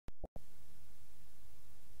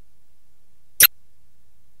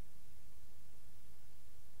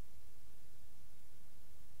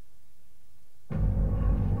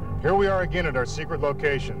Here we are again at our secret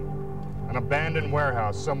location, an abandoned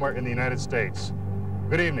warehouse somewhere in the United States.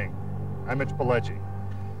 Good evening. I'm Mitch Pileggi.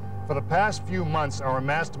 For the past few months, our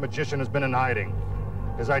masked magician has been in hiding.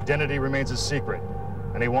 His identity remains a secret,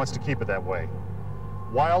 and he wants to keep it that way.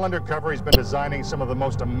 While undercover, he's been designing some of the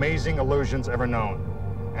most amazing illusions ever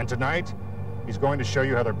known. And tonight, he's going to show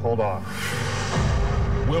you how they're pulled off.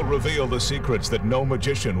 We'll reveal the secrets that no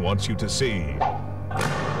magician wants you to see,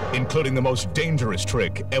 including the most dangerous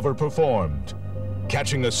trick ever performed,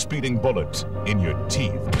 catching a speeding bullet in your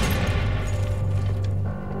teeth.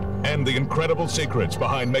 And the incredible secrets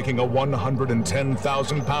behind making a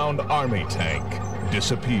 110,000-pound army tank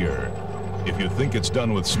disappear. If you think it's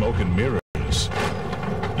done with smoke and mirrors,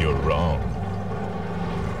 you're wrong.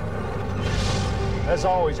 As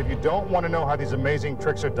always, if you don't want to know how these amazing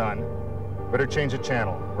tricks are done, better change the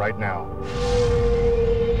channel right now.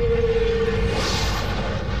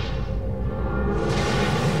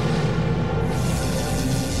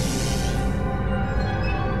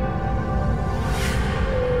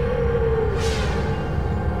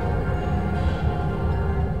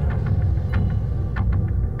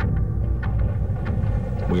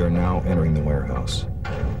 We are now entering the warehouse.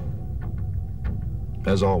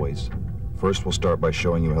 As always, first we'll start by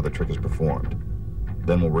showing you how the trick is performed.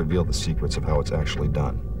 Then we'll reveal the secrets of how it's actually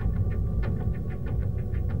done.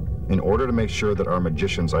 In order to make sure that our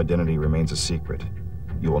magician's identity remains a secret,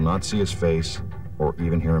 you will not see his face or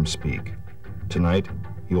even hear him speak. Tonight,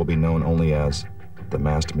 he will be known only as the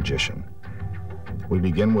Masked Magician. We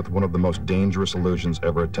begin with one of the most dangerous illusions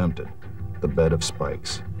ever attempted, the bed of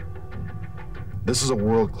spikes. This is a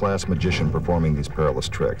world-class magician performing these perilous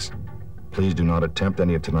tricks. Please do not attempt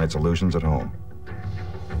any of tonight's illusions at home.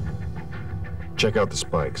 Check out the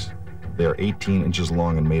spikes. They are 18 inches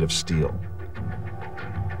long and made of steel.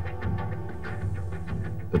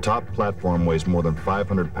 The top platform weighs more than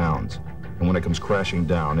 500 pounds, and when it comes crashing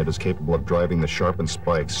down, it is capable of driving the sharpened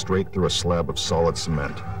spikes straight through a slab of solid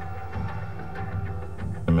cement.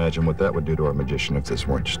 Imagine what that would do to our magician if this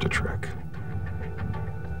weren't just a trick.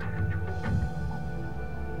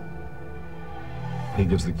 He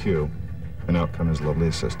gives the cue, and out come his lovely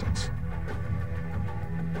assistants.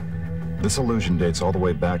 This illusion dates all the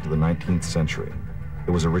way back to the 19th century.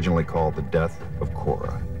 It was originally called the Death of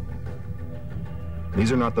Cora.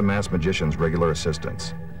 These are not the masked magician's regular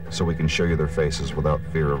assistants, so we can show you their faces without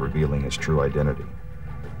fear of revealing his true identity.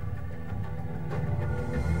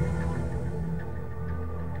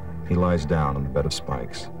 He lies down on the bed of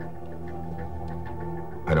spikes.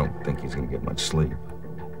 I don't think he's going to get much sleep.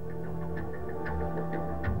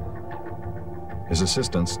 His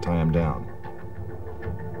assistants tie him down.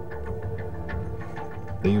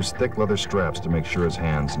 They use thick leather straps to make sure his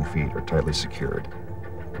hands and feet are tightly secured.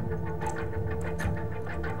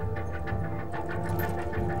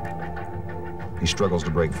 He struggles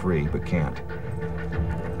to break free, but can't.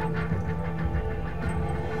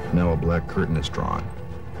 Now a black curtain is drawn.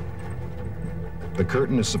 The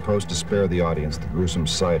curtain is supposed to spare the audience the gruesome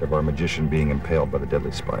sight of our magician being impaled by the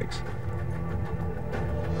deadly spikes.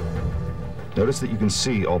 Notice that you can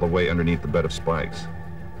see all the way underneath the bed of spikes.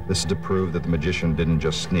 This is to prove that the magician didn't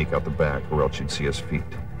just sneak out the back, or else you'd see his feet.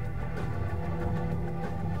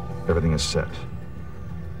 Everything is set.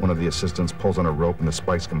 One of the assistants pulls on a rope and the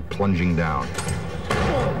spikes come plunging down.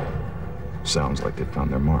 Sounds like they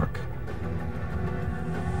found their mark.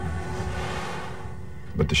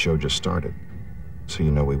 But the show just started, so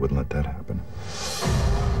you know we wouldn't let that happen.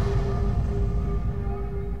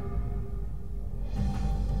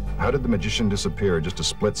 How did the magician disappear just a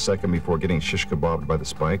split second before getting shish kebabbed by the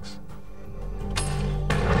spikes?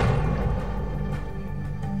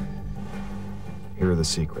 Here are the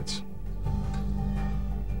secrets.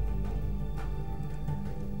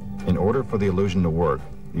 In order for the illusion to work,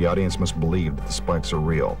 the audience must believe that the spikes are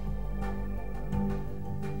real.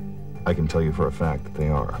 I can tell you for a fact that they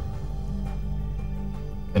are.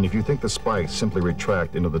 And if you think the spikes simply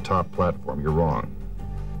retract into the top platform, you're wrong.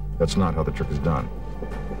 That's not how the trick is done.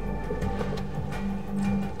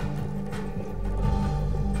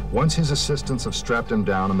 Once his assistants have strapped him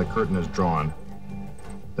down and the curtain is drawn,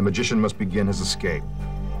 the magician must begin his escape.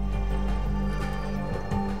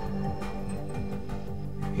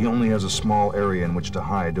 He only has a small area in which to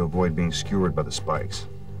hide to avoid being skewered by the spikes.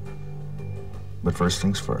 But first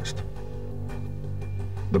things first.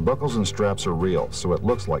 The buckles and straps are real, so it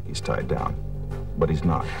looks like he's tied down, but he's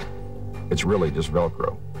not. It's really just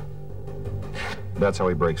Velcro. That's how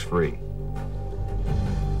he breaks free.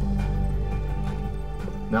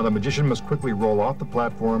 Now the magician must quickly roll off the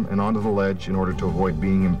platform and onto the ledge in order to avoid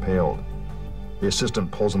being impaled. The assistant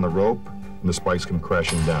pulls on the rope, and the spikes come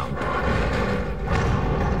crashing down.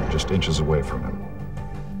 just inches away from him.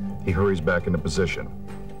 He hurries back into position.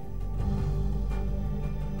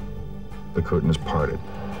 The curtain is parted.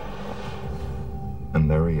 And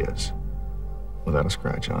there he is, without a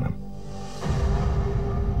scratch on him.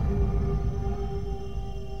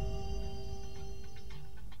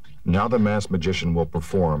 Now the masked magician will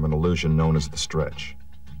perform an illusion known as the stretch.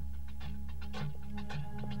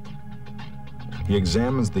 He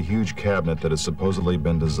examines the huge cabinet that has supposedly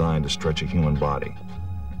been designed to stretch a human body.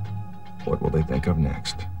 What will they think of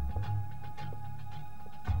next?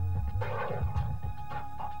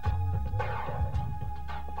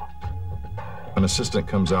 An assistant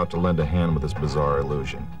comes out to lend a hand with this bizarre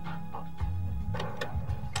illusion.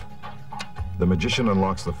 The magician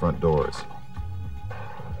unlocks the front doors.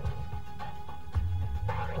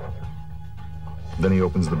 Then he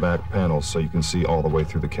opens the back panels so you can see all the way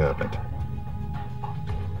through the cabinet.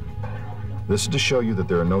 This is to show you that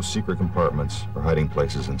there are no secret compartments or hiding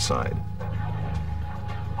places inside.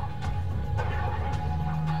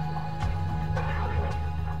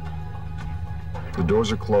 The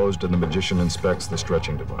doors are closed and the magician inspects the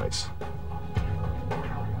stretching device.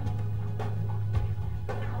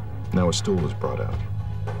 Now a stool is brought out.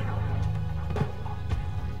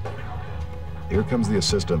 Here comes the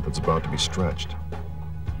assistant that's about to be stretched.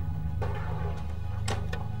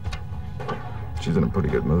 She's in a pretty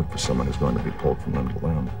good mood for someone who's going to be pulled from limb to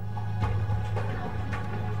limb.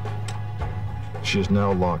 She is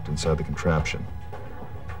now locked inside the contraption.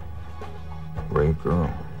 Brave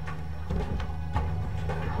girl.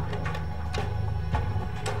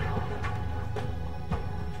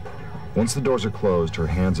 Once the doors are closed, her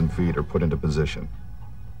hands and feet are put into position.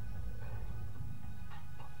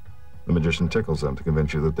 The magician tickles them to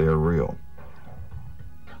convince you that they are real.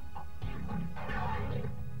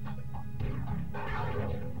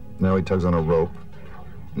 Now he tugs on a rope,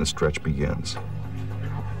 and the stretch begins.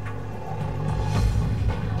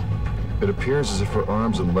 It appears as if her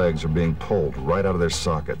arms and legs are being pulled right out of their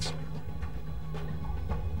sockets.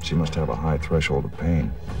 She must have a high threshold of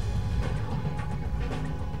pain.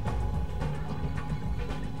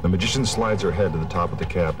 The magician slides her head to the top of the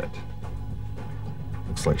cabinet.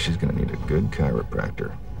 Looks like she's going to need a good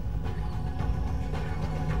chiropractor.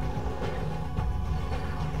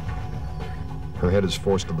 Her head is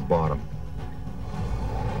forced to the bottom.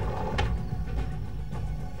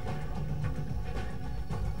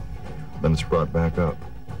 Then it's brought back up.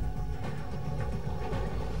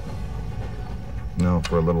 Now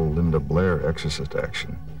for a little Linda Blair exorcist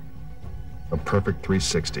action. A perfect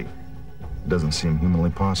 360. Doesn't seem humanly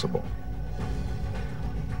possible.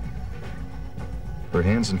 Her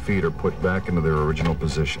hands and feet are put back into their original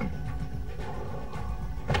position.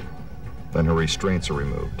 Then her restraints are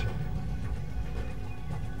removed.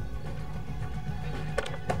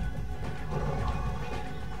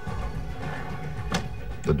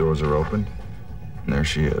 The doors are opened, and there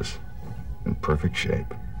she is, in perfect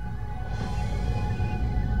shape.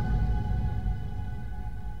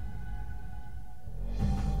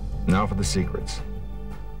 Now for the secrets.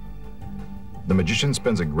 The magician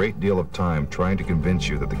spends a great deal of time trying to convince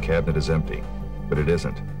you that the cabinet is empty, but it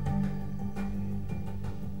isn't.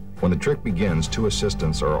 When the trick begins, two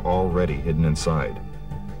assistants are already hidden inside.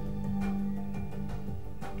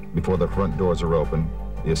 Before the front doors are open,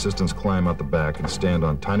 the assistants climb out the back and stand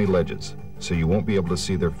on tiny ledges, so you won't be able to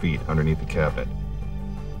see their feet underneath the cabinet.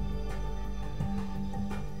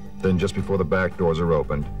 Then just before the back doors are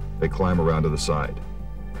opened, they climb around to the side.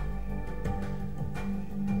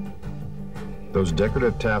 Those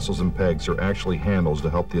decorative tassels and pegs are actually handles to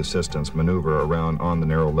help the assistants maneuver around on the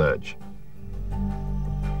narrow ledge.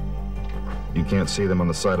 You can't see them on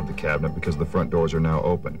the side of the cabinet because the front doors are now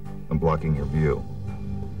open and blocking your view.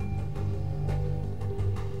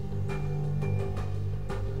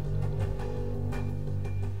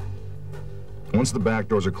 Once the back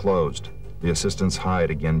doors are closed, the assistants hide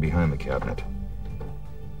again behind the cabinet.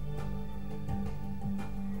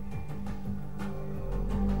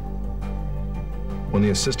 When the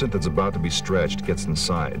assistant that's about to be stretched gets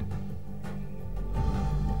inside,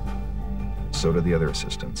 so do the other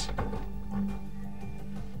assistants.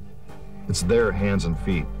 It's their hands and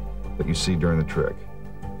feet that you see during the trick.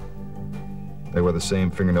 They wear the same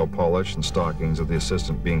fingernail polish and stockings of the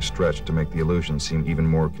assistant being stretched to make the illusion seem even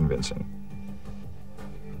more convincing.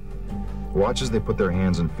 Watch as they put their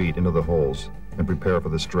hands and feet into the holes and prepare for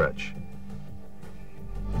the stretch.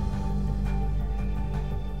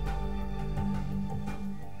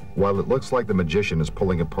 While it looks like the magician is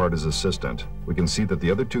pulling apart his assistant, we can see that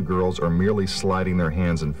the other two girls are merely sliding their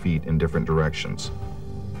hands and feet in different directions.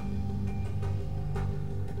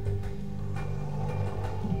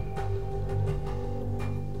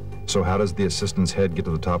 So how does the assistant's head get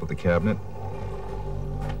to the top of the cabinet?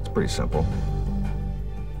 It's pretty simple.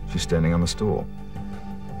 She's standing on the stool.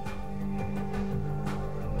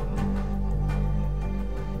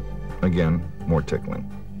 Again, more tickling.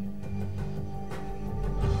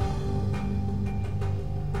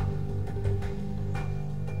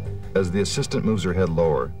 As the assistant moves her head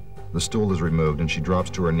lower, the stool is removed and she drops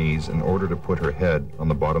to her knees in order to put her head on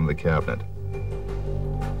the bottom of the cabinet.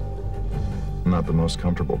 Not the most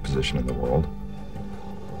comfortable position in the world.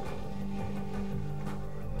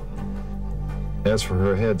 As for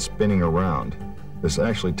her head spinning around, this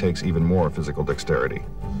actually takes even more physical dexterity.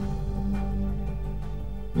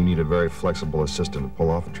 You need a very flexible assistant to pull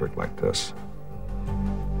off a trick like this.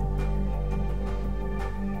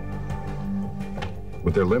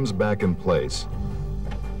 With their limbs back in place,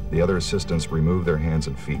 the other assistants remove their hands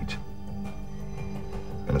and feet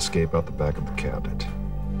and escape out the back of the cabinet.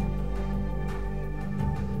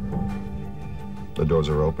 The doors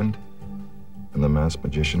are opened, and the masked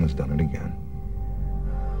magician has done it again.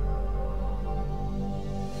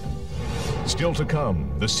 Still to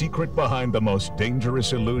come, the secret behind the most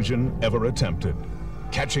dangerous illusion ever attempted.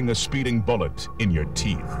 Catching a speeding bullet in your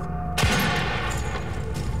teeth.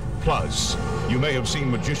 Plus, you may have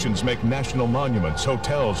seen magicians make national monuments,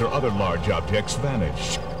 hotels, or other large objects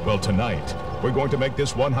vanish. Well, tonight, we're going to make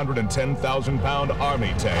this 110,000-pound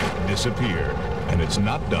army tank disappear. And it's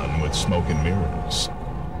not done with smoke and mirrors.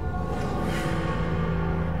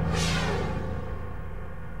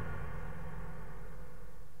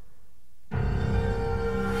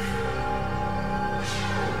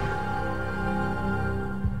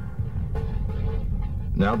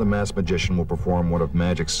 Now the masked magician will perform one of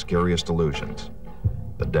magic's scariest illusions,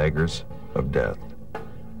 the daggers of death.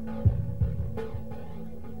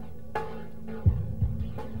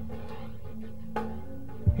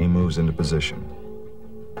 He moves into position.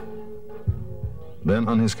 Then,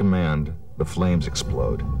 on his command, the flames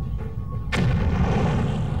explode.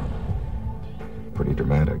 Pretty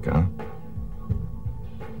dramatic, huh?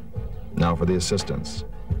 Now for the assistants.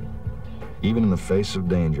 Even in the face of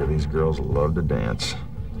danger, these girls love to dance.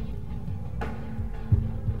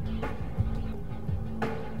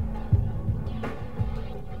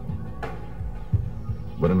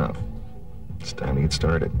 But enough. It's time to get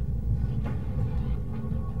started.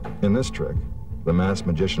 In this trick, the masked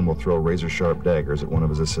magician will throw razor-sharp daggers at one of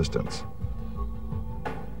his assistants.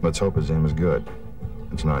 Let's hope his aim is good.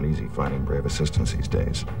 It's not easy finding brave assistants these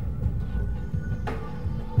days.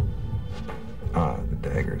 Ah, the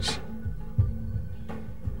daggers.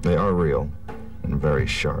 They are real and very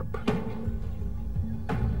sharp.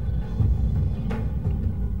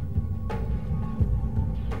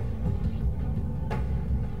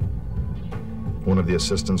 One of the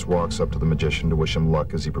assistants walks up to the magician to wish him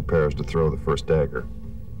luck as he prepares to throw the first dagger.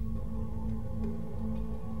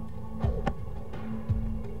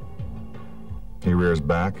 He rears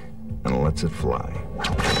back and lets it fly.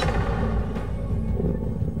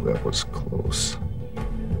 Oh, that was close.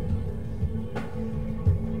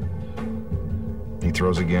 He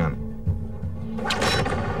throws again.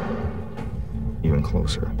 Even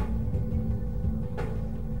closer.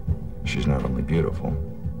 She's not only beautiful,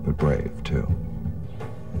 but brave, too.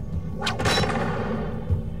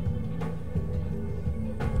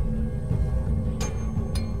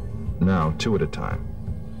 Now, two at a time.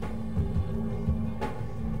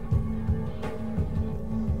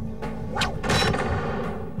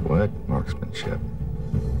 What marksmanship?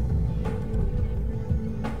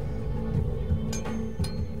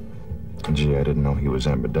 Gee, I didn't know he was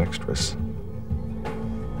ambidextrous.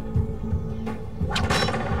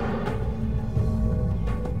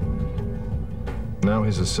 Now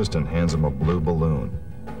his assistant hands him a blue balloon.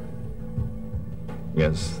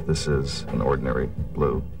 Yes, this is an ordinary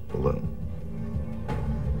blue balloon.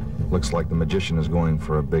 Looks like the magician is going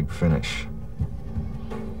for a big finish.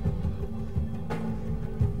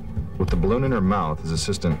 With the balloon in her mouth, his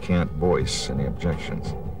assistant can't voice any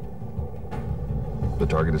objections. The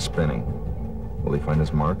target is spinning. Will he find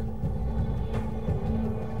his mark?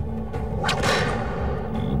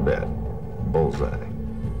 You bet. Bullseye.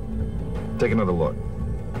 Take another look.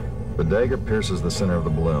 The dagger pierces the center of the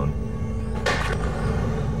balloon,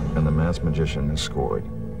 and the masked magician has scored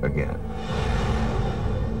again.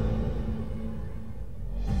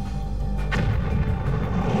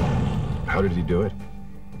 How did he do it?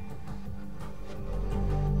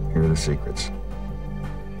 Here are the secrets.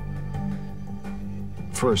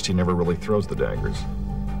 First, he never really throws the daggers.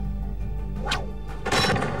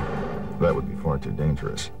 That would be far too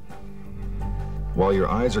dangerous. While your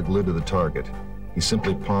eyes are glued to the target, he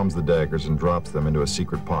simply palms the daggers and drops them into a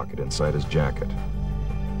secret pocket inside his jacket.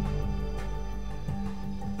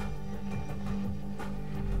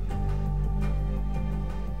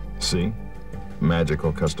 See?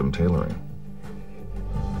 Magical custom tailoring.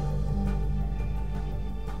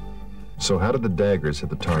 So how did the daggers hit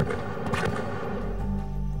the target?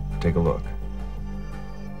 Take a look.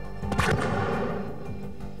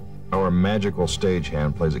 Our magical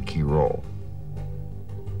stagehand plays a key role.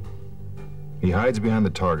 He hides behind the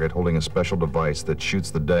target holding a special device that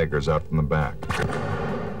shoots the daggers out from the back.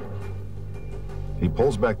 He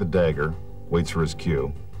pulls back the dagger, waits for his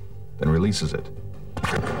cue, then releases it.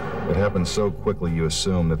 It happens so quickly you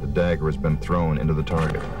assume that the dagger has been thrown into the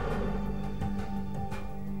target.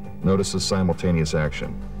 Notice the simultaneous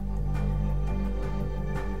action.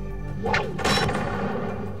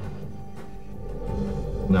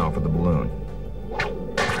 Now for the balloon.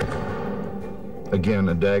 Again,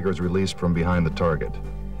 a dagger is released from behind the target.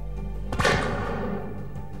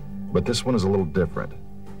 But this one is a little different.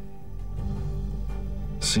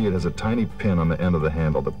 See, it has a tiny pin on the end of the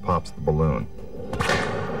handle that pops the balloon.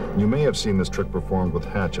 You may have seen this trick performed with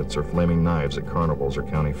hatchets or flaming knives at carnivals or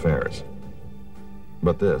county fairs.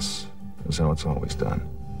 But this is how it's always done.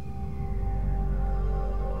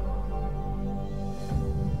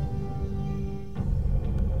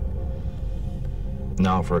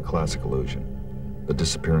 Now for a classic illusion. The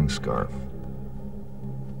disappearing scarf.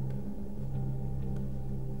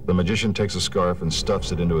 The magician takes a scarf and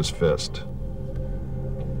stuffs it into his fist.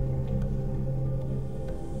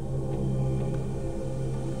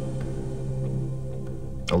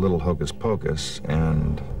 A little hocus pocus,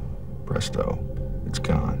 and presto, it's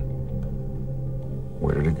gone.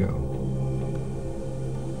 Where did it go?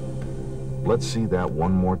 Let's see that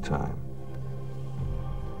one more time.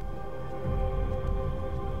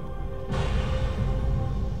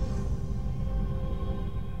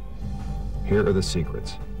 Here are the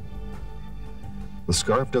secrets. The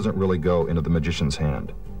scarf doesn't really go into the magician's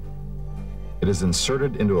hand. It is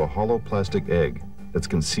inserted into a hollow plastic egg that's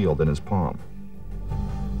concealed in his palm.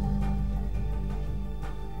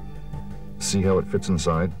 See how it fits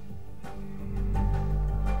inside?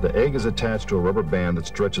 The egg is attached to a rubber band that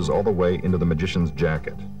stretches all the way into the magician's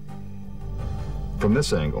jacket. From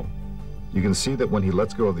this angle, you can see that when he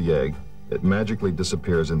lets go of the egg, it magically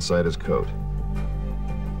disappears inside his coat.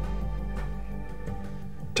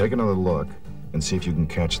 Take another look and see if you can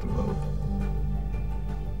catch the move.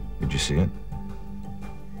 Did you see it?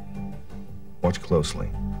 Watch closely.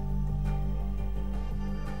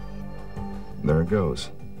 There it goes.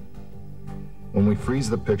 When we freeze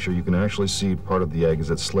the picture, you can actually see part of the egg as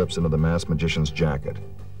it slips into the masked magician's jacket.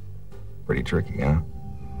 Pretty tricky, huh?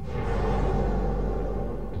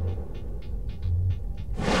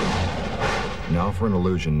 Now for an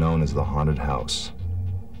illusion known as the haunted house.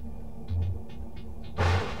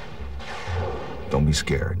 Don't be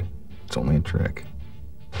scared. It's only a trick.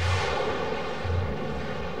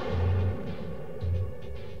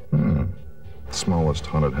 Smallest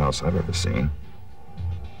haunted house I've ever seen.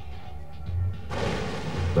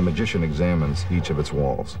 The magician examines each of its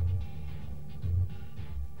walls.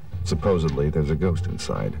 Supposedly, there's a ghost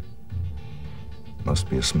inside. Must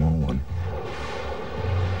be a small one.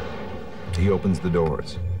 He opens the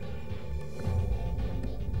doors.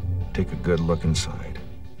 Take a good look inside.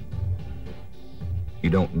 You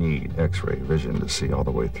don't need X-ray vision to see all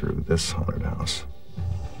the way through this haunted house.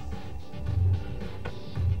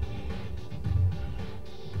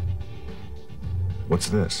 What's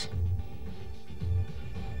this?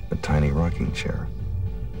 A tiny rocking chair.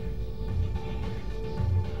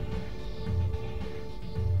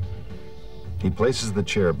 He places the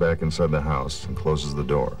chair back inside the house and closes the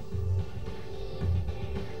door.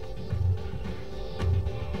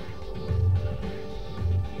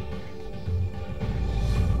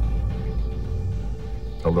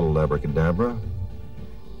 A little abracadabra.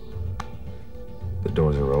 The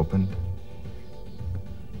doors are opened.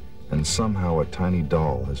 And somehow a tiny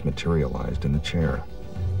doll has materialized in the chair.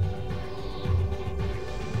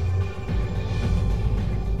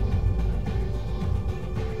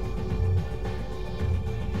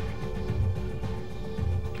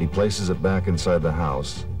 He places it back inside the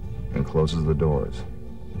house and closes the doors.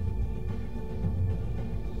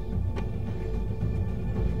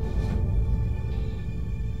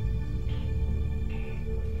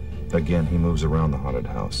 Again, he moves around the haunted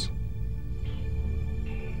house.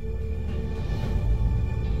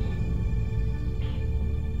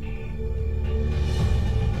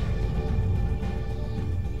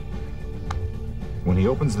 When he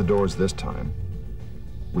opens the doors this time,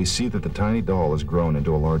 we see that the tiny doll has grown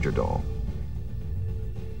into a larger doll.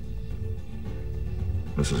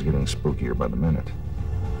 This is getting spookier by the minute.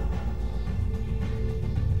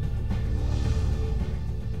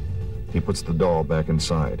 He puts the doll back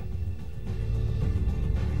inside.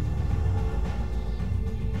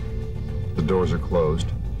 The doors are closed.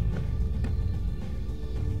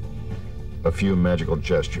 A few magical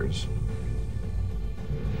gestures.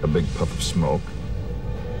 A big puff of smoke.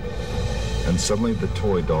 And suddenly the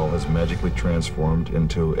toy doll has magically transformed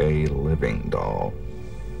into a living doll.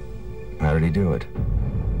 How did he do it?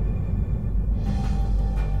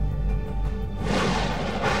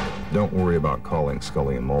 Don't worry about calling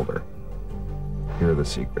Scully and Mulder. Here are the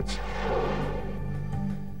secrets.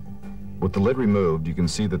 With the lid removed, you can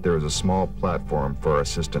see that there is a small platform for our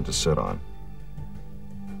assistant to sit on.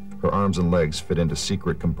 Her arms and legs fit into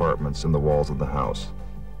secret compartments in the walls of the house.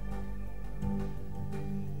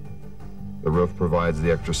 The roof provides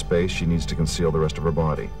the extra space she needs to conceal the rest of her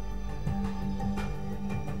body.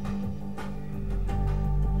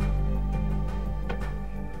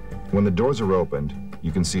 When the doors are opened,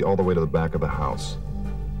 you can see all the way to the back of the house.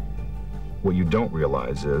 What you don't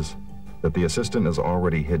realize is that the assistant is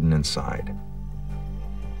already hidden inside.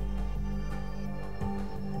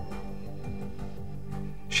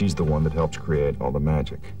 She's the one that helps create all the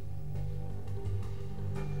magic.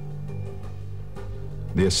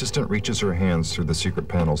 The assistant reaches her hands through the secret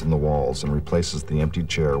panels in the walls and replaces the empty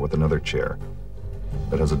chair with another chair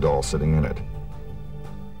that has a doll sitting in it.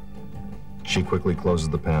 She quickly closes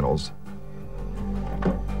the panels.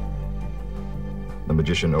 The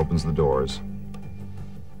magician opens the doors,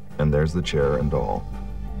 and there's the chair and doll.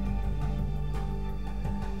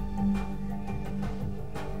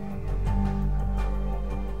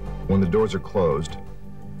 When the doors are closed,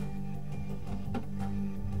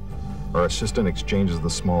 our assistant exchanges the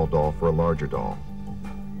small doll for a larger doll.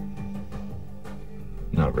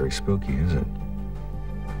 Not very spooky, is it?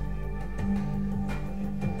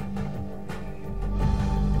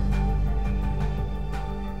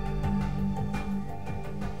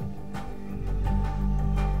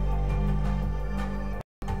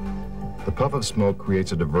 The puff of smoke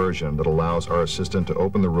creates a diversion that allows our assistant to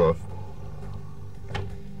open the roof,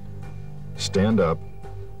 stand up,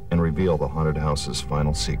 and reveal the haunted house's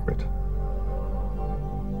final secret.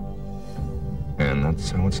 And that's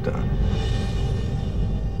how it's done.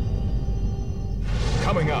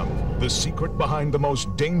 Coming up, the secret behind the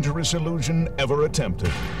most dangerous illusion ever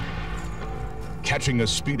attempted. Catching a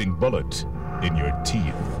speeding bullet in your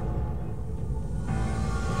teeth.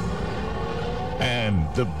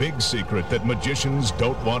 And the big secret that magicians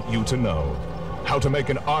don't want you to know. How to make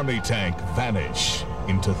an army tank vanish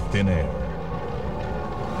into thin air.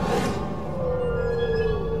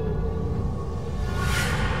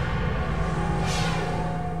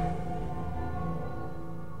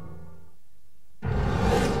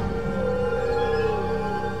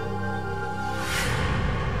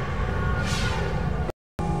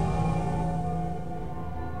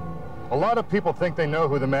 A lot of people think they know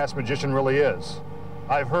who the masked magician really is.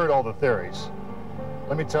 I've heard all the theories.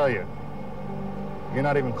 Let me tell you, you're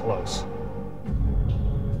not even close.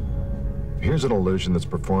 Here's an illusion that's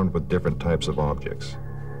performed with different types of objects.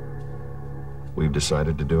 We've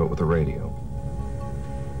decided to do it with a radio.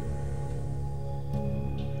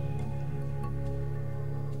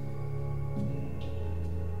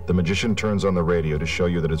 The magician turns on the radio to show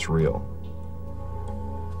you that it's real.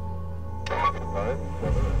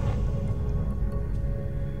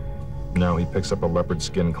 Now he picks up a leopard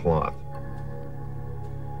skin cloth.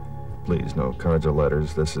 Please, no cards or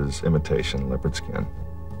letters. This is imitation leopard skin.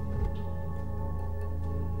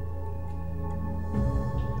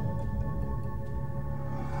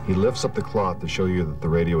 He lifts up the cloth to show you that the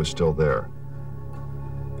radio is still there.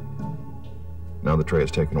 Now the tray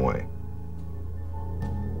is taken away.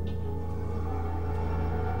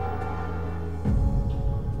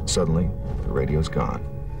 Suddenly, the radio's gone.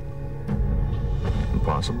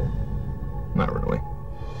 Impossible? Not really.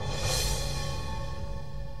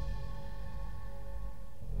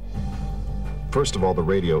 First of all, the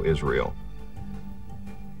radio is real.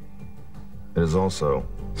 It is also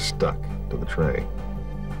stuck to the tray.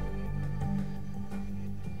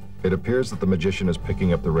 It appears that the magician is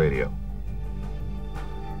picking up the radio.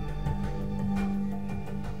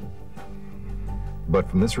 But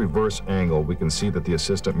from this reverse angle, we can see that the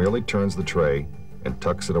assistant merely turns the tray and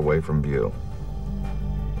tucks it away from view.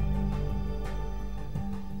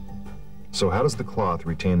 So how does the cloth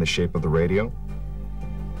retain the shape of the radio?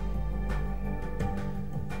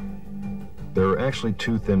 There are actually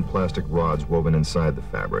two thin plastic rods woven inside the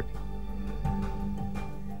fabric.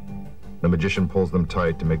 The magician pulls them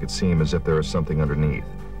tight to make it seem as if there is something underneath.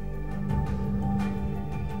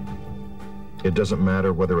 It doesn't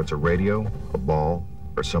matter whether it's a radio, a ball,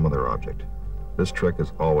 or some other object. This trick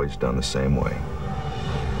is always done the same way.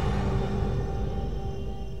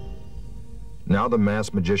 Now the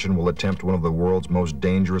masked magician will attempt one of the world's most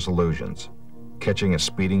dangerous illusions, catching a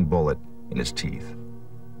speeding bullet in his teeth.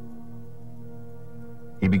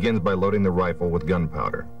 He begins by loading the rifle with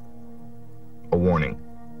gunpowder. A warning,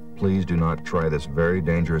 please do not try this very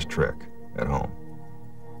dangerous trick at home.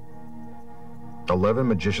 11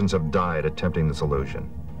 magicians have died attempting this illusion.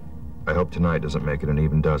 I hope tonight doesn't make it an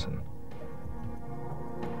even dozen.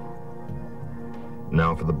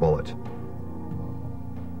 Now for the bullet.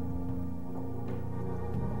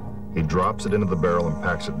 He drops it into the barrel and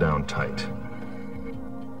packs it down tight.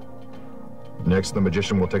 Next, the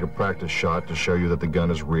magician will take a practice shot to show you that the gun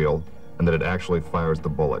is real and that it actually fires the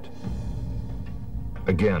bullet.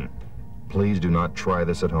 Again, please do not try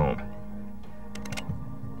this at home.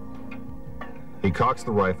 He cocks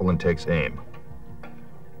the rifle and takes aim.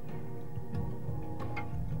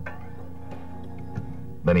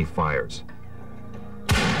 Then he fires.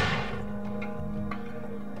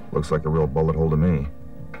 Looks like a real bullet hole to me.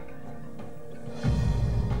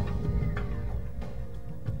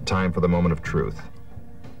 Time for the moment of truth.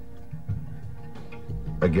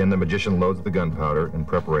 Again, the magician loads the gunpowder in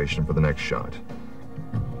preparation for the next shot.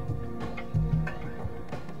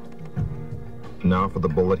 Now for the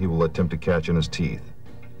bullet he will attempt to catch in his teeth.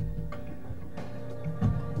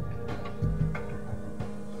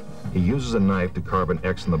 He uses a knife to carve an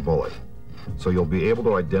X in the bullet, so you'll be able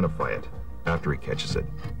to identify it after he catches it.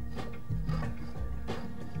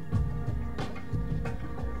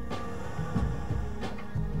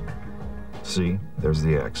 See, there's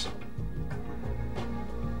the X.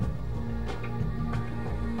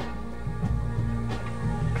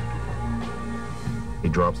 He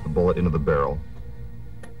drops the bullet into the barrel,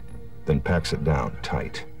 then packs it down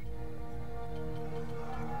tight.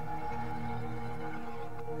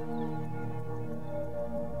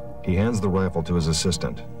 He hands the rifle to his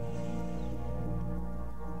assistant.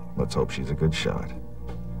 Let's hope she's a good shot.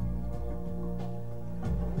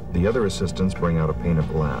 The other assistants bring out a pane of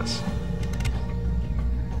glass.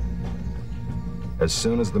 As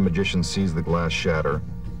soon as the magician sees the glass shatter,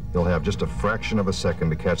 he'll have just a fraction of a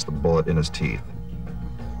second to catch the bullet in his teeth.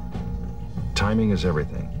 Timing is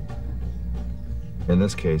everything. In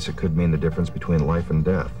this case, it could mean the difference between life and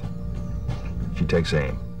death. She takes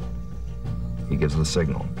aim. He gives the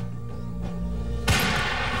signal.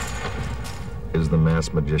 Is the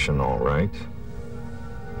masked magician all right?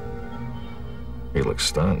 He looks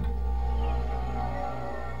stunned.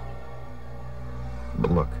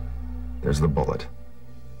 But look, there's the bullet.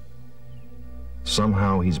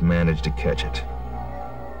 Somehow he's managed to catch it.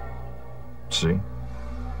 See?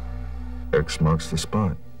 X marks the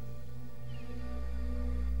spot.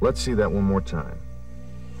 Let's see that one more time.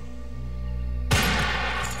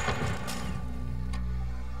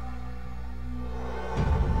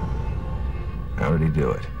 How did he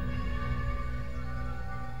do it?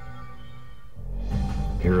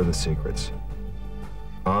 Here are the secrets.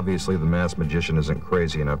 Obviously, the masked magician isn't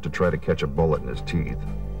crazy enough to try to catch a bullet in his teeth.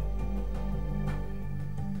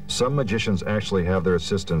 Some magicians actually have their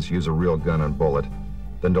assistants use a real gun and bullet,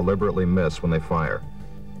 then deliberately miss when they fire.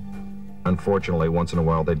 Unfortunately, once in a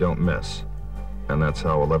while they don't miss, and that's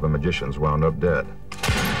how 11 magicians wound up dead.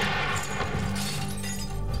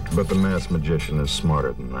 But the masked magician is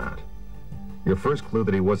smarter than that. Your first clue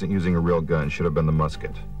that he wasn't using a real gun should have been the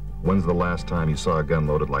musket. When's the last time you saw a gun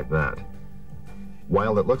loaded like that?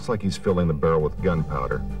 While it looks like he's filling the barrel with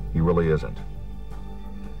gunpowder, he really isn't.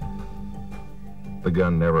 The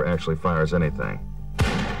gun never actually fires anything.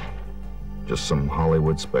 Just some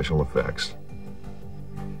Hollywood special effects.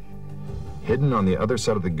 Hidden on the other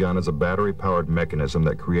side of the gun is a battery-powered mechanism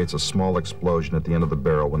that creates a small explosion at the end of the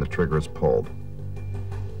barrel when the trigger is pulled.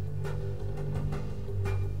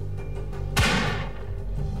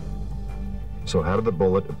 So how did the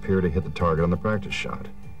bullet appear to hit the target on the practice shot?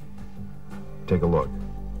 Take a look.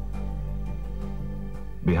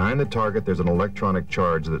 Behind the target, there's an electronic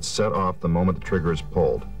charge that's set off the moment the trigger is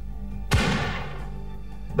pulled.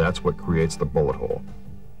 That's what creates the bullet hole.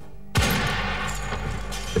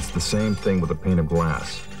 It's the same thing with a pane of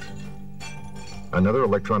glass. Another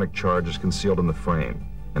electronic charge is concealed in the frame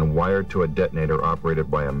and wired to a detonator operated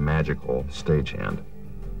by a magical stagehand.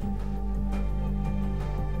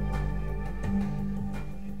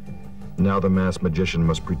 Now the masked magician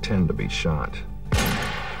must pretend to be shot.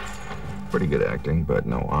 Pretty good acting, but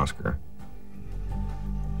no Oscar.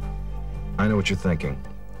 I know what you're thinking.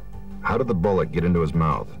 How did the bullet get into his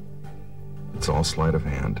mouth? It's all sleight of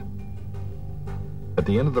hand. At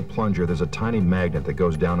the end of the plunger, there's a tiny magnet that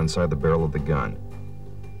goes down inside the barrel of the gun.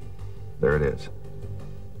 There it is.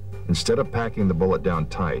 Instead of packing the bullet down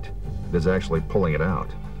tight, it is actually pulling it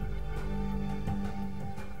out.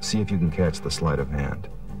 See if you can catch the sleight of hand.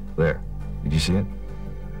 There. Did you see it?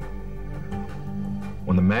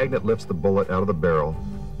 When the magnet lifts the bullet out of the barrel,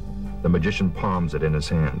 the magician palms it in his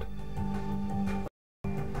hand.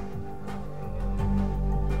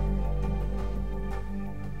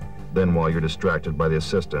 Then, while you're distracted by the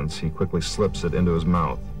assistants, he quickly slips it into his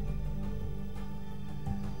mouth.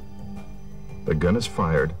 The gun is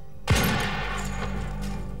fired.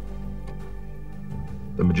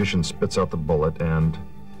 The magician spits out the bullet and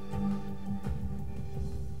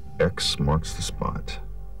X marks the spot.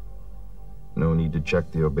 No need to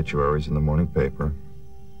check the obituaries in the morning paper.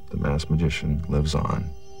 The masked magician lives on.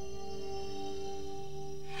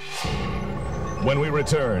 When we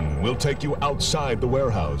return, we'll take you outside the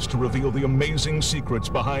warehouse to reveal the amazing secrets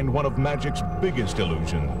behind one of magic's biggest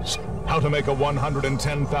illusions. How to make a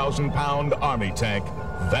 110,000-pound army tank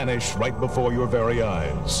vanish right before your very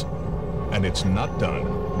eyes. And it's not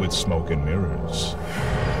done with smoke and mirrors.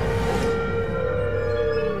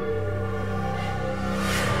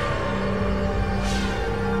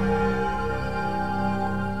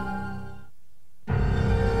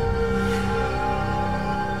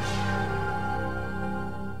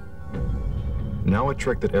 Now a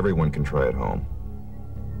trick that everyone can try at home.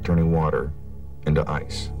 Turning water into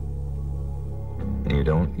ice. And you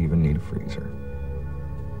don't even need a freezer.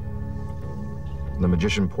 The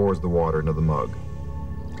magician pours the water into the mug.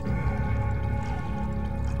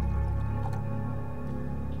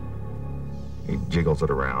 He jiggles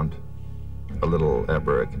it around. A little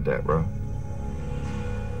abracadabra.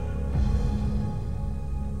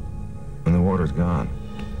 And the water's gone.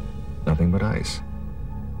 Nothing but ice.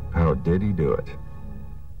 How did he do it?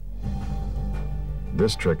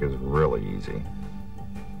 This trick is really easy.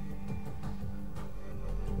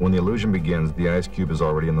 When the illusion begins, the ice cube is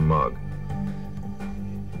already in the mug.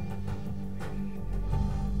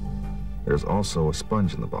 There's also a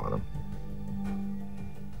sponge in the bottom.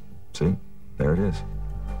 See? There it is.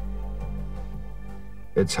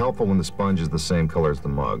 It's helpful when the sponge is the same color as the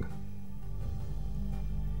mug.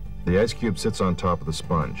 The ice cube sits on top of the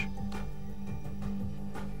sponge.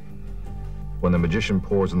 When the magician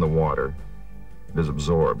pours in the water, it is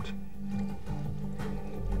absorbed.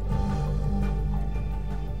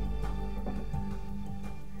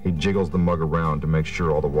 He jiggles the mug around to make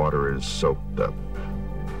sure all the water is soaked up.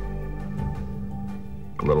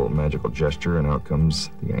 A little magical gesture, and out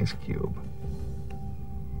comes the ice cube.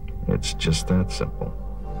 It's just that simple.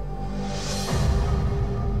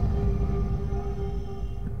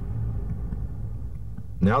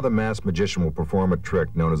 Now the masked magician will perform a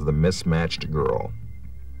trick known as the mismatched girl.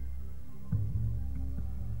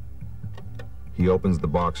 He opens the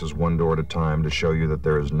boxes one door at a time to show you that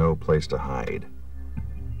there is no place to hide.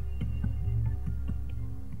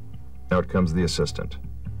 Out comes the assistant.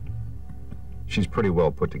 She's pretty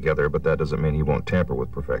well put together, but that doesn't mean he won't tamper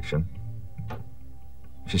with perfection.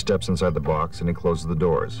 She steps inside the box and he closes the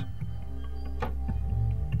doors.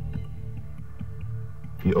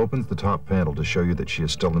 He opens the top panel to show you that she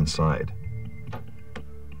is still inside.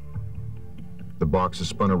 The box is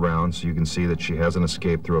spun around so you can see that she hasn't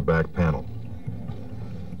escaped through a back panel.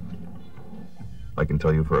 I can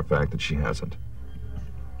tell you for a fact that she hasn't.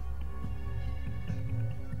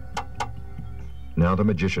 Now the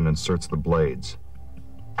magician inserts the blades.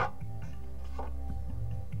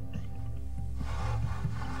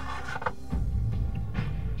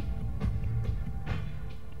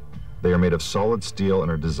 They are made of solid steel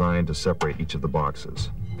and are designed to separate each of the boxes.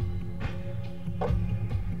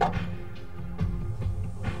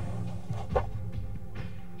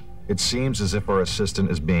 It seems as if our assistant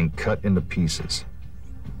is being cut into pieces.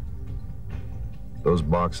 Those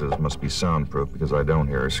boxes must be soundproof because I don't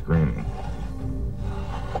hear her screaming.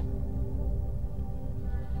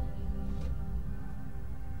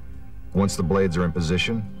 Once the blades are in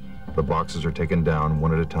position, the boxes are taken down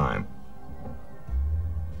one at a time.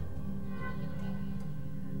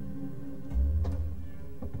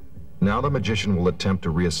 Now the magician will attempt to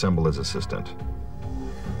reassemble his assistant.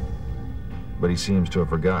 But he seems to have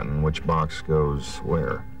forgotten which box goes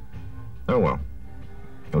where. Oh well,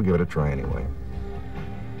 he'll give it a try anyway.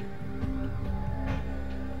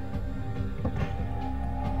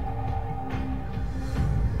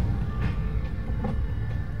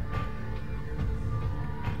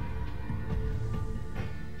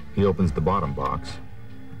 He opens the bottom box.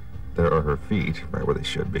 There are her feet, right where they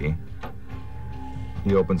should be.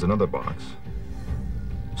 He opens another box.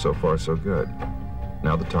 So far, so good.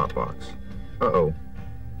 Now the top box. Uh-oh.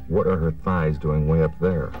 What are her thighs doing way up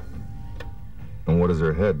there? And what is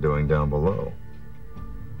her head doing down below?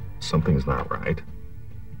 Something's not right.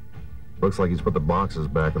 Looks like he's put the boxes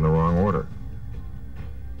back in the wrong order.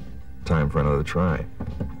 time for another try.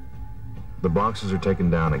 The boxes are taken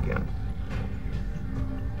down again.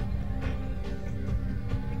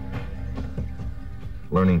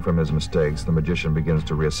 Learning from his mistakes, the magician begins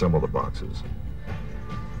to reassemble the boxes.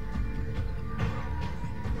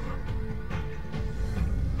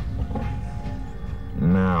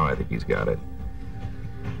 Now I think he's got it.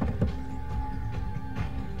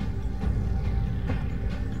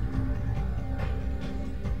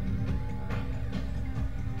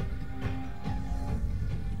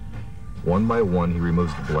 One by one, he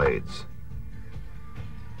removes the blades.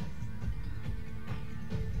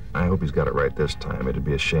 I hope he's got it right this time. It'd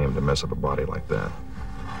be a shame to mess up a body like that.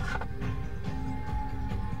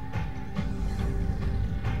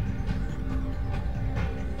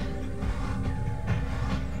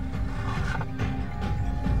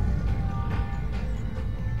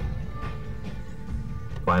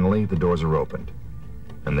 Finally, the doors are opened,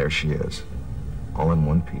 and there she is, all in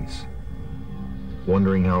one piece.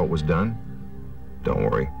 Wondering how it was done? Don't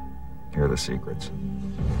worry, here are the secrets.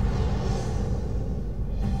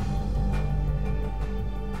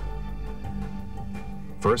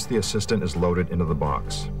 First, the assistant is loaded into the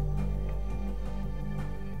box.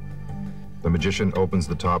 The magician opens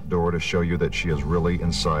the top door to show you that she is really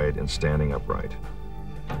inside and standing upright.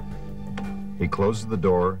 He closes the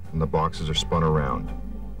door and the boxes are spun around.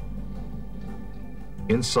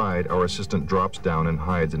 Inside, our assistant drops down and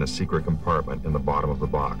hides in a secret compartment in the bottom of the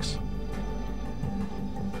box.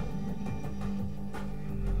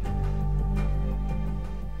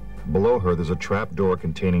 Below her, there's a trap door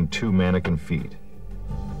containing 2 mannequin feet.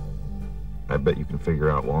 I bet you can figure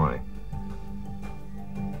out why.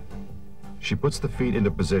 She puts the feet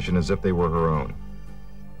into position as if they were her own.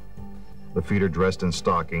 The feet are dressed in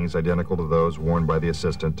stockings identical to those worn by the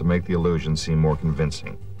assistant to make the illusion seem more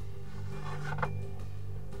convincing.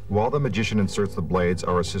 While the magician inserts the blades,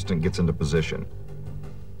 our assistant gets into position.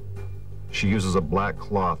 She uses a black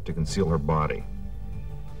cloth to conceal her body.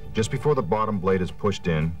 Just before the bottom blade is pushed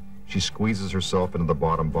in, she squeezes herself into the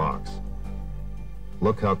bottom box.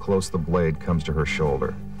 Look how close the blade comes to her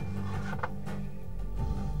shoulder.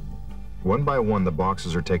 One by one, the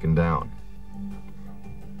boxes are taken down.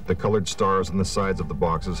 The colored stars on the sides of the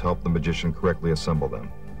boxes help the magician correctly assemble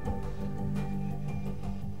them.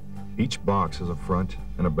 Each box has a front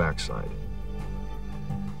and a back side.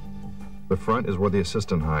 The front is where the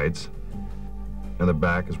assistant hides, and the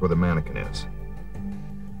back is where the mannequin is.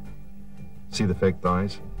 See the fake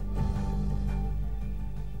thighs?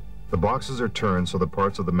 The boxes are turned so the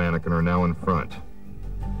parts of the mannequin are now in front.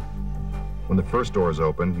 When the first door is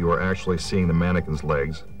opened, you are actually seeing the mannequin's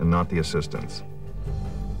legs and not the assistant's.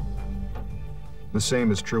 The same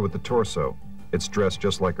is true with the torso. It's dressed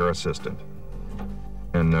just like our assistant.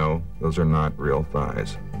 And no, those are not real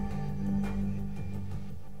thighs.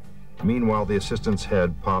 Meanwhile, the assistant's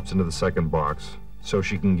head pops into the second box so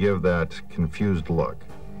she can give that confused look.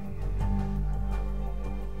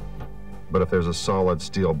 But if there's a solid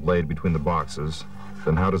steel blade between the boxes,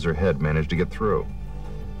 then how does her head manage to get through?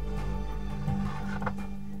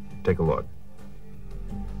 Take a look.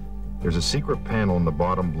 There's a secret panel in the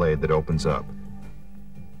bottom blade that opens up.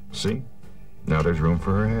 See? Now there's room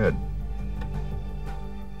for her head.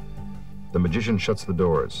 The magician shuts the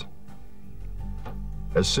doors.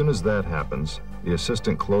 As soon as that happens, the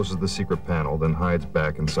assistant closes the secret panel, then hides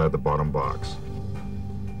back inside the bottom box.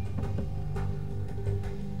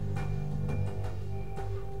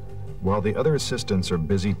 While the other assistants are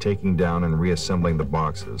busy taking down and reassembling the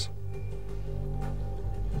boxes,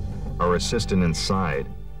 our assistant inside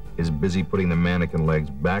is busy putting the mannequin legs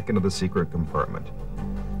back into the secret compartment.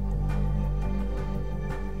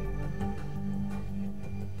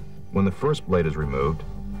 When the first blade is removed,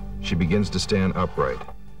 she begins to stand upright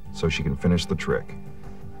so she can finish the trick.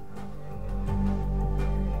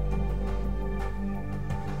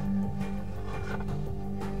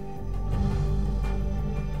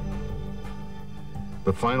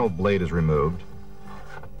 The final blade is removed.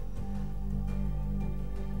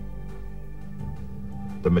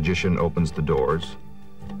 The magician opens the doors.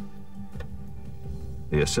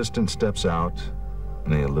 The assistant steps out,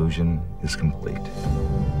 and the illusion is complete.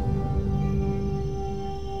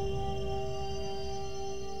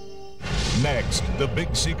 Next, the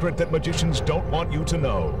big secret that magicians don't want you to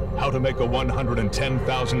know. How to make a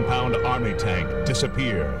 110,000-pound army tank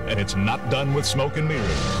disappear, and it's not done with smoke and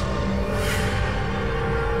mirrors.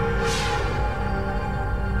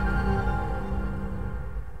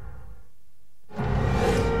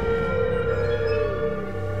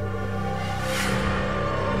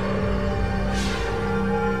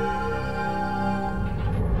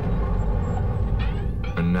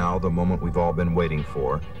 And now the moment we've all been waiting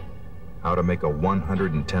for. how to make a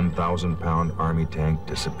 110,000-pound Army tank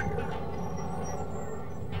disappear.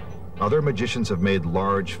 Other magicians have made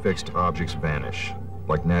large fixed objects vanish,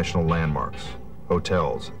 like national landmarks,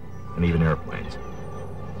 hotels, and even airplanes.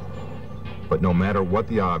 But no matter what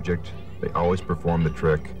the object, they always perform the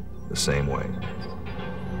trick the same way.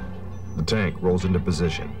 The tank rolls into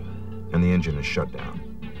position, and the engine is shut down.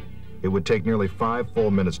 It would take nearly 5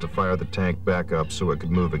 full minutes to fire the tank back up so it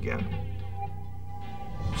could move again.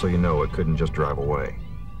 So you know it couldn't just drive away.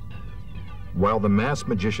 While the masked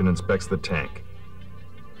magician inspects the tank,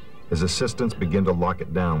 his assistants begin to lock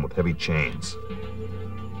it down with heavy chains.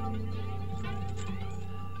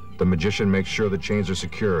 The magician makes sure the chains are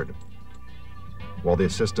secured, while the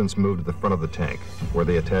assistants move to the front of the tank, where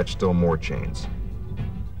they attach still more chains.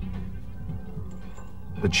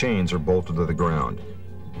 The chains are bolted to the ground.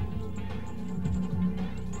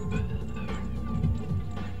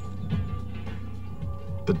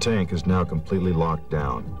 The tank is now completely locked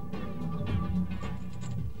down.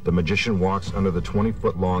 The magician walks under the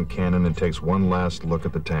 20-foot-long cannon and takes one last look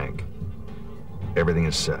at the tank. Everything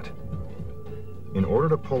is set. In order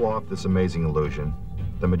to pull off this amazing illusion,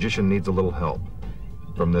 the magician needs a little help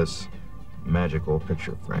from this magical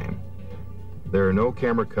picture frame. There are no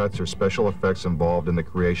camera cuts or special effects involved in the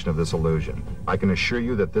creation of this illusion. I can assure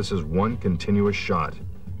you that this is one continuous shot.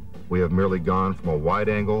 We have merely gone from a wide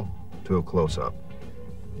angle to a close-up.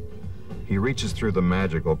 He reaches through the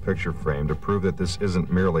magical picture frame to prove that this isn't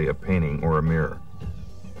merely a painting or a mirror.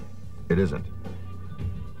 It isn't.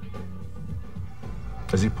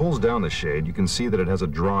 As he pulls down the shade, you can see that it has a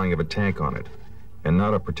drawing of a tank on it, and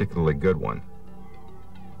not a particularly good one.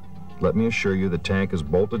 Let me assure you the tank is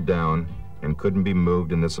bolted down and couldn't be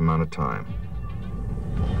moved in this amount of time.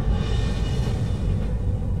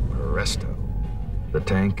 Presto. The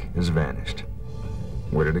tank has vanished.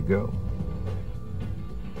 Where did it go?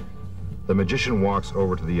 The magician walks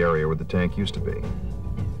over to the area where the tank used to be.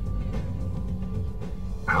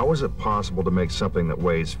 How is it possible to make something that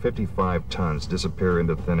weighs 55 tons disappear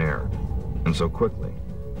into thin air, and so quickly?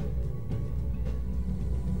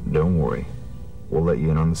 Don't worry, we'll let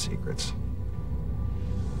you in on the secrets.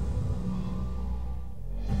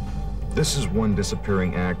 This is one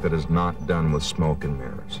disappearing act that is not done with smoke and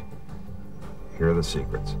mirrors. Here are the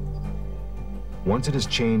secrets. Once it is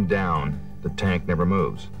chained down, the tank never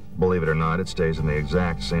moves. Believe it or not, it stays in the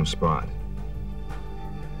exact same spot.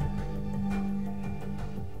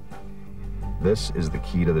 This is the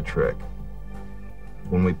key to the trick.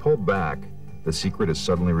 When we pull back, the secret is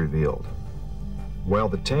suddenly revealed. While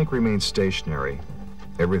the tank remains stationary,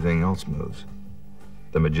 everything else moves.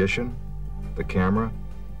 The magician, the camera,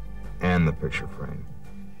 and the picture frame.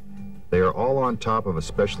 They are all on top of a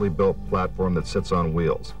specially built platform that sits on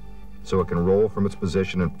wheels, so it can roll from its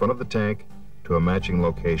position in front of the tank to a matching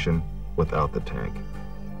location without the tank.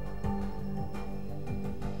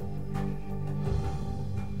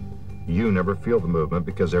 You never feel the movement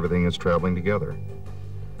because everything is traveling together.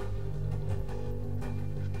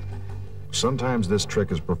 Sometimes this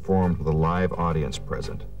trick is performed with a live audience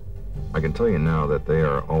present. I can tell you now that they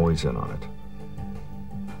are always in on it.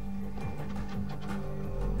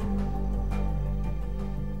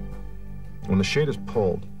 When the shade is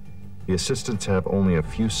pulled, the assistants have only a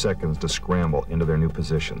few seconds to scramble into their new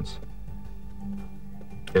positions.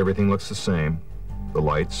 Everything looks the same, the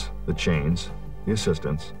lights, the chains, the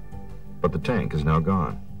assistants, but the tank is now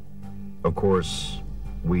gone. Of course,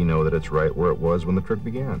 we know that it's right where it was when the trick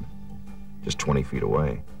began, just 20 feet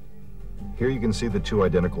away. Here you can see the two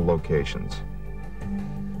identical locations.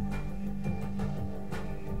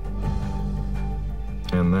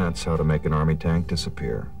 And that's how to make an Army tank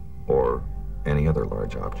disappear, or any other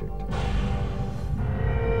large object.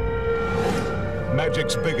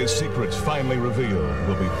 Magic's biggest secrets finally revealed.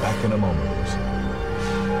 We'll be back in a moment.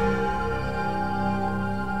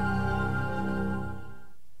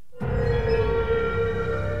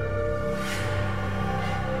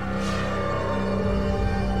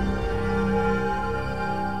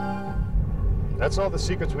 That's all the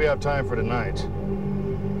secrets we have time for tonight.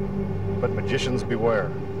 But magicians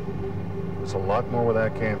beware. There's a lot more where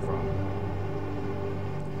that came from.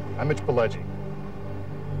 I'm Mitch Pileggi.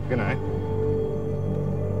 Good night.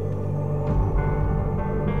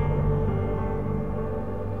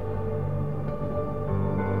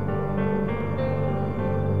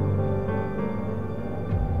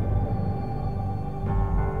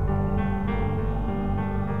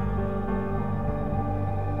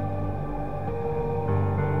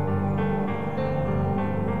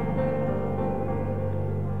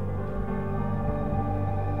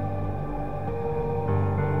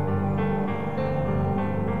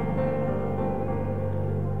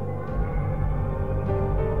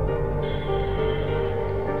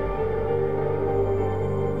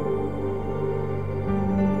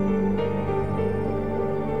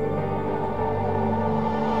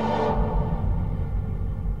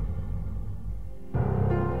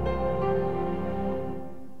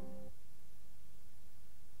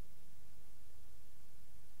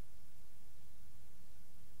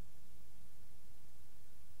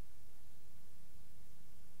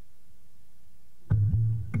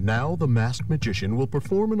 Now the masked magician will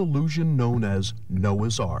perform an illusion known as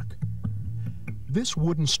Noah's Ark. This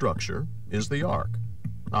wooden structure is the Ark.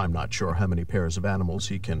 I'm not sure how many pairs of animals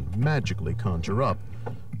he can magically conjure up,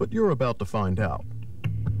 but you're about to find out.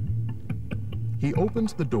 He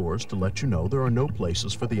opens the doors to let you know there are no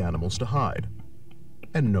places for the animals to hide,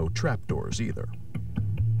 and no trapdoors either.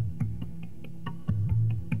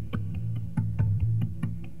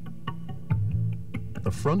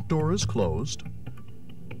 The front door is closed,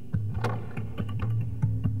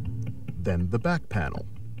 then the back panel.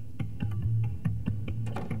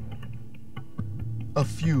 A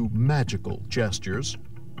few magical gestures,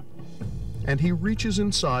 and he reaches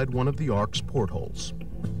inside one of the Ark's portholes.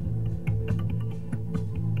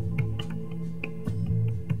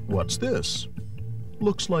 What's this?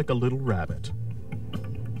 Looks like a little rabbit.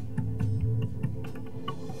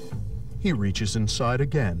 He reaches inside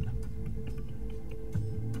again.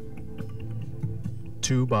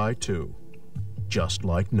 2 by 2, just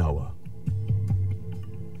like Noah.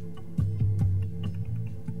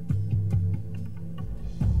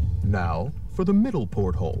 Now for the middle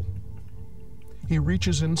porthole. He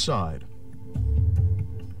reaches inside.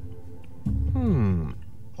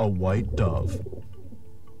 A white dove.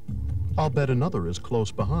 I'll bet another is close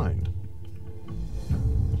behind.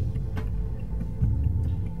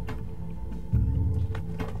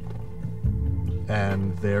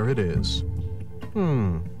 And there it is.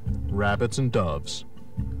 Rabbits and doves.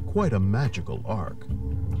 Quite a magical ark.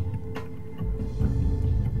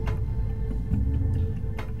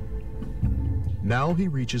 Now he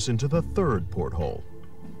reaches into the third porthole.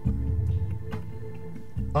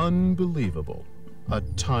 Unbelievable. A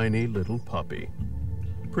tiny little puppy.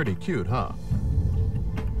 Pretty cute, huh?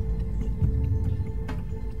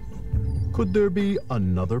 Could there be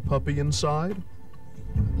another puppy inside?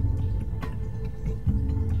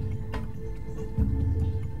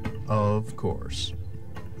 Of course.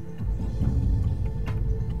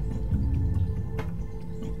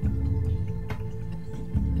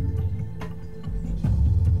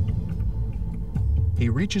 He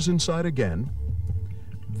reaches inside again,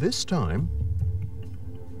 this time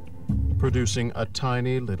producing a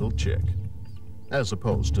tiny little chick, as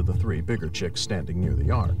opposed to the 3 bigger chicks standing near the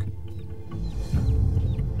ark.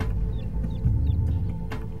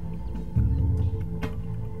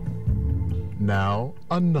 Now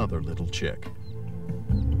another little chick.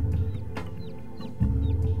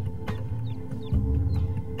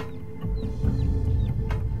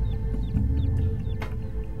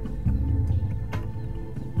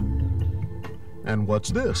 And what's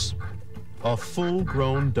this? A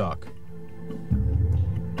full-grown duck.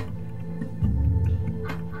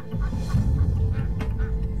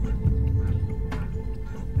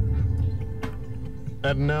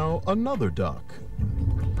 And now another duck.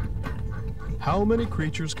 How many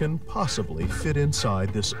creatures can possibly fit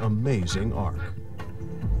inside this amazing ark?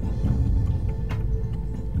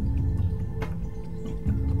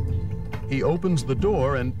 He opens the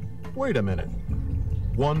door and, wait a minute,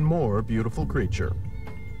 one more beautiful creature,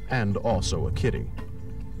 and also a kitty.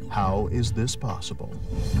 How is this possible?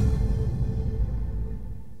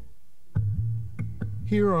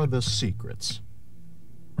 Here are the secrets.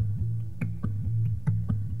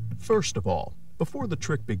 First of all, before the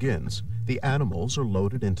trick begins, the animals are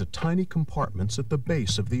loaded into tiny compartments at the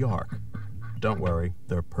base of the ark. Don't worry,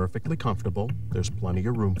 they're perfectly comfortable. There's plenty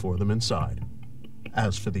of room for them inside.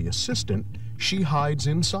 As for the assistant, she hides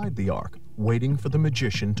inside the ark, waiting for the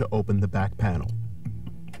magician to open the back panel.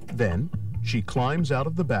 Then, she climbs out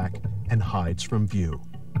of the back and hides from view.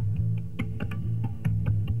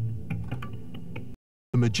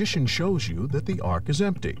 The magician shows you that the ark is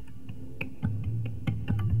empty.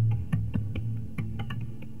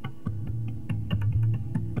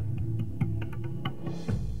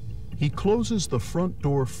 He closes the front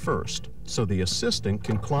door first, so the assistant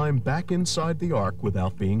can climb back inside the ark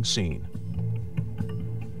without being seen.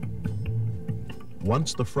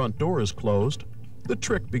 Once the front door is closed, the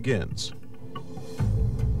trick begins.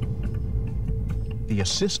 The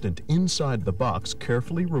assistant inside the box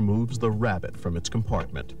carefully removes the rabbit from its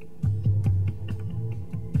compartment.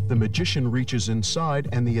 The magician reaches inside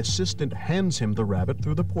and the assistant hands him the rabbit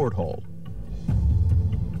through the porthole.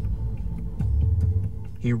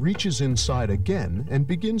 He reaches inside again and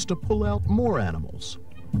begins to pull out more animals.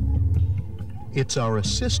 It's our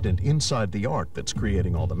assistant inside the ark that's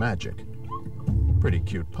creating all the magic. Pretty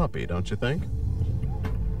cute puppy, don't you think?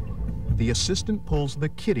 The assistant pulls the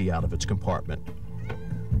kitty out of its compartment,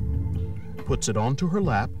 puts it onto her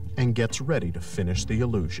lap, and gets ready to finish the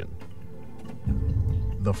illusion.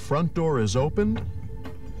 The front door is opened,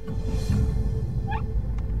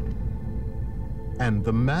 And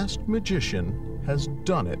the masked magician has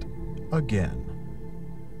done it again.